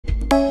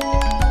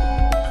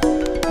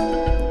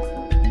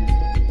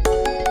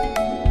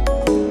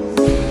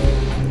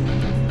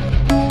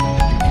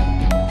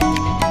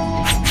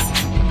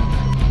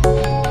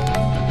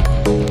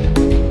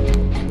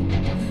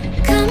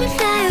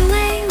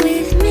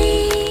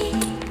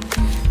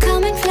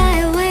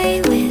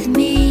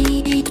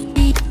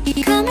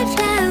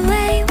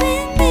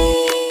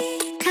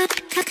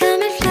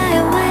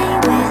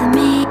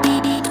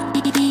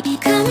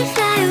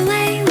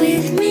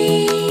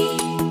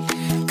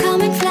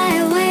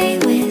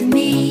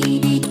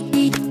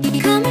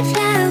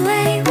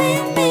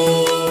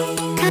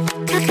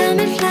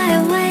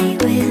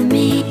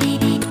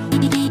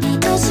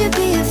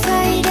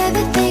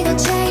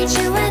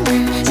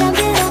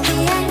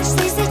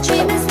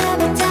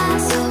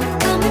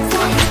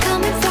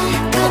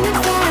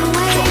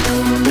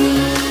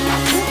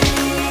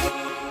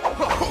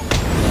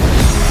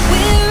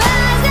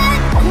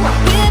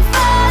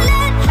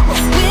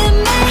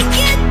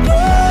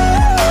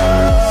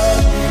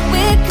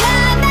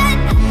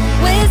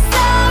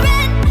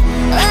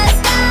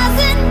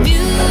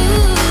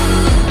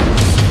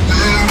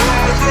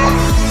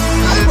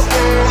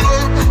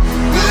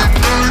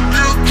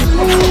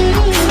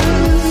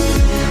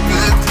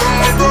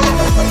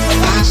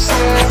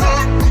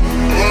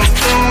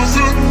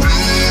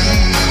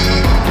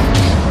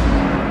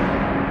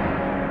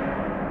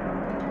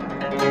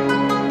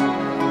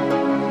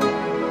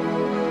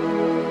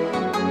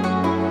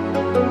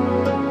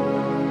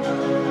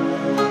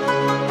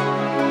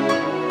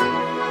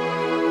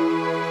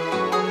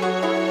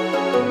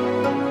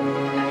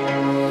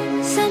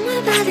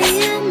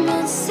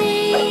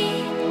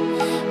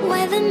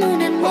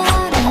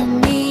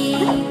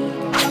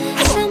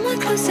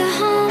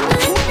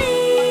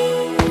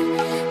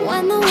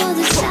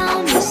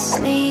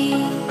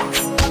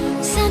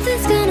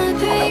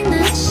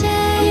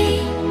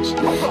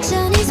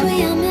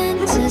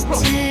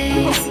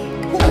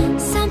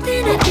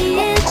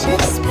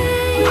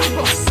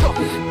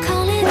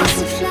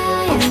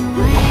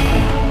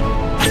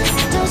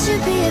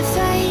should be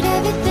afraid,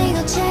 everything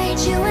will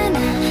change. You and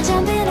I,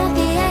 jumping off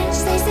the edge.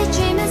 They say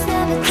dreamers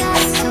never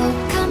die. So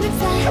come and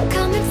fly,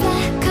 come and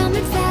fly, come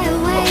and fly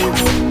away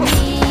with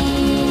me.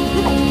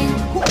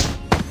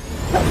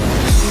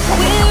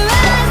 We're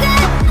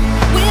rising,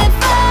 we're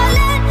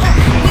falling,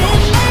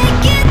 we're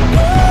making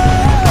moves.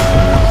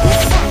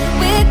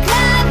 We're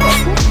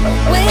climbing,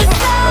 we're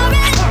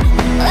soaring,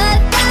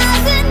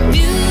 1,000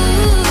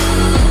 views.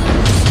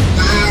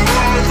 We're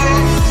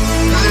rising,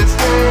 we're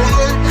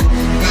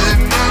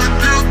falling, we're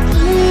making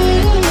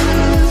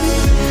moves.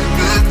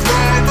 We're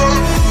climbing,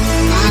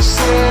 we're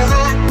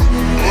soaring,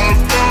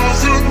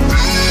 1,000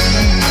 views.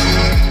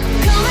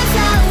 Come and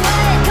fly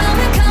away,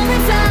 come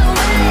and fly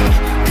away,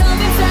 come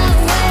and fly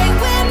away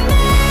with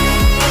me.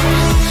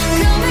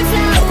 Come and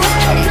fly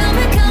away,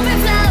 come and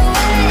fly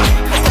away,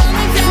 come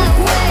and fly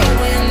away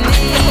with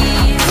me.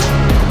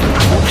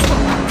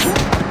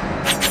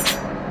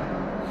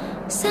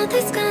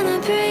 Something's gonna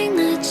bring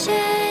the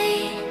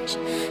change.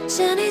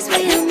 Journeys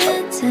we are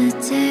meant to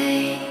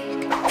take.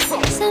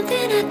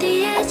 Something at the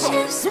edge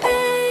of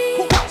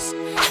space,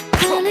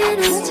 calling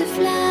us to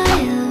fly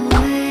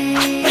away.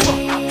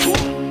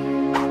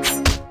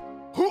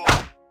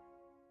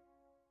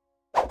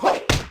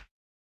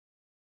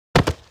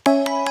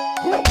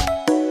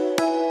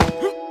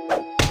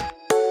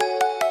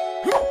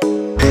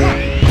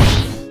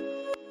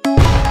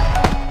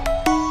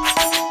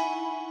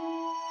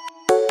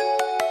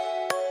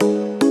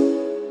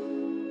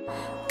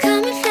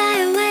 Come and fly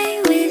away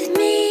with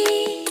me.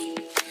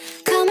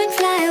 Come and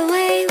fly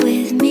away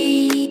with me.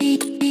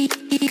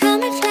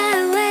 Come and fly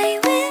away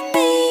with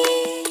me.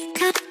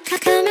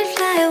 Come and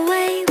fly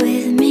away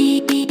with me.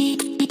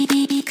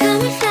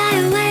 Come and fly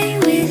away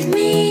with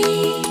me.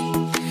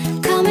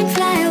 Come and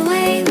fly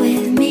away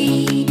with me.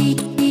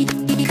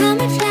 Come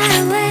and fly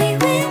away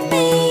with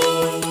me.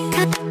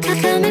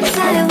 Come and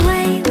fly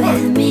away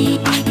with me.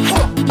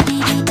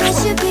 Don't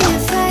you be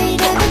afraid,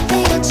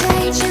 everything will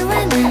change. You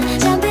and I,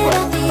 jumping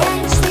off the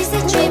edge. They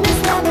say dreamers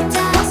never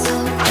die. So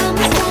come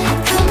and fly,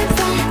 come and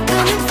fly,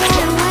 come and fly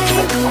away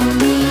with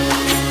me.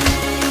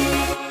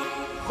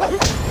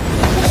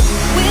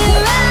 We're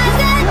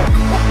rising,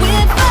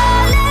 we're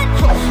falling,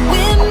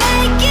 we're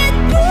making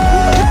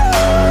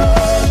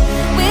moves.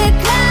 We're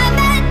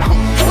climbing,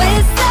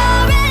 we're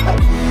soaring,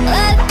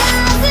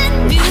 1,000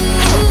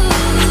 views.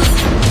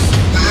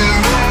 We're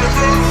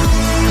rising,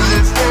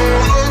 we're falling,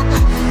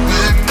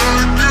 we're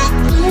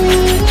making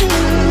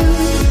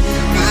moves.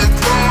 We're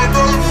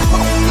climbing,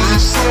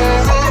 we're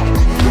soaring,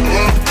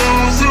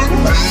 1,000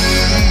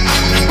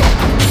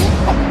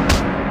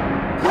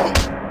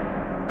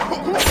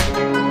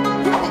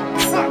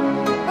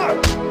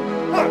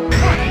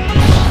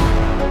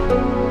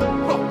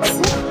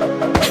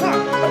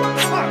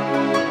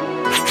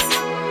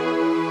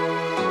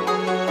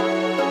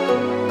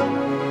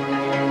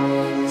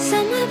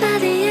 Somewhere by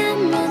the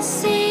emerald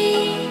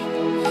sea,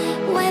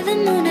 where the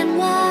moon and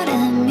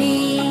water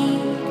meet.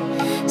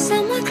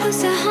 Somewhere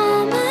close to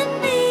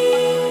harmony,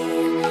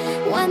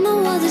 when the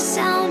world is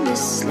sound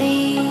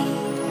asleep.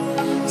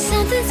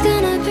 Something's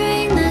gonna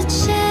bring the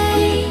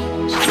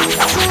change.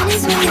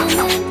 Journeys we are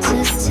meant to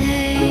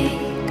take.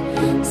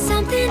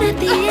 Something at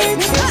the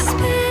edge of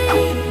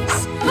space,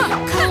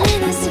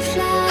 calling us to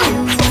fly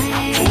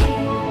away.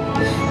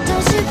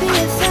 Don't you be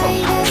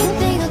afraid,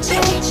 everything will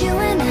change. You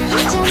and I,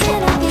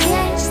 jumping off the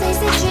edge. They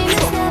say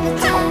dreamers never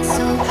die.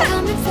 So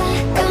come and fly,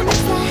 come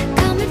and fly,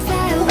 come and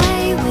fly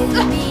away with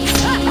me.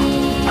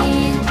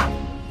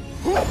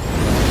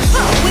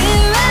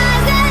 We're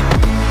rising,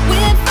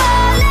 we're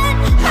falling,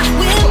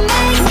 we're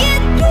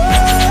making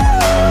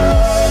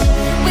moves.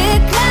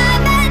 We're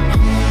climbing,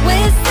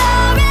 we're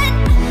soaring,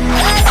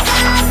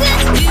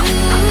 1,000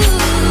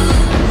 views.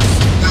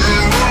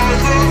 We're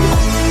rising,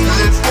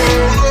 we're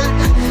falling,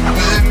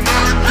 we're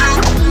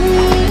making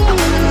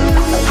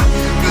moves.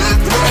 We're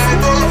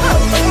climbing,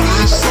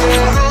 we're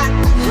soaring,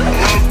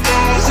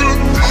 1,000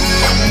 views.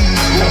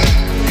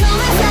 Come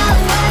and fly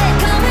away,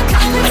 come and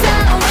fly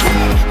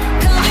away,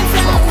 come and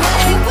fly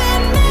away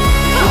with me.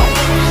 Come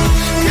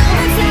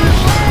and fly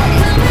away,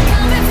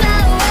 come and fly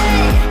away,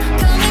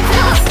 come and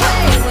fly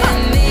away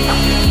with me.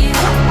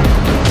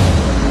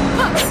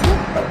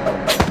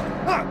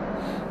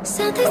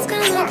 Something's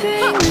gonna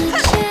bring the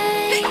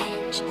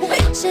change.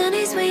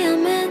 Journeys we are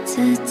meant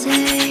to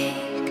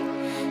take.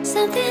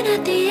 Something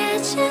at the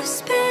edge of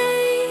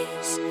space.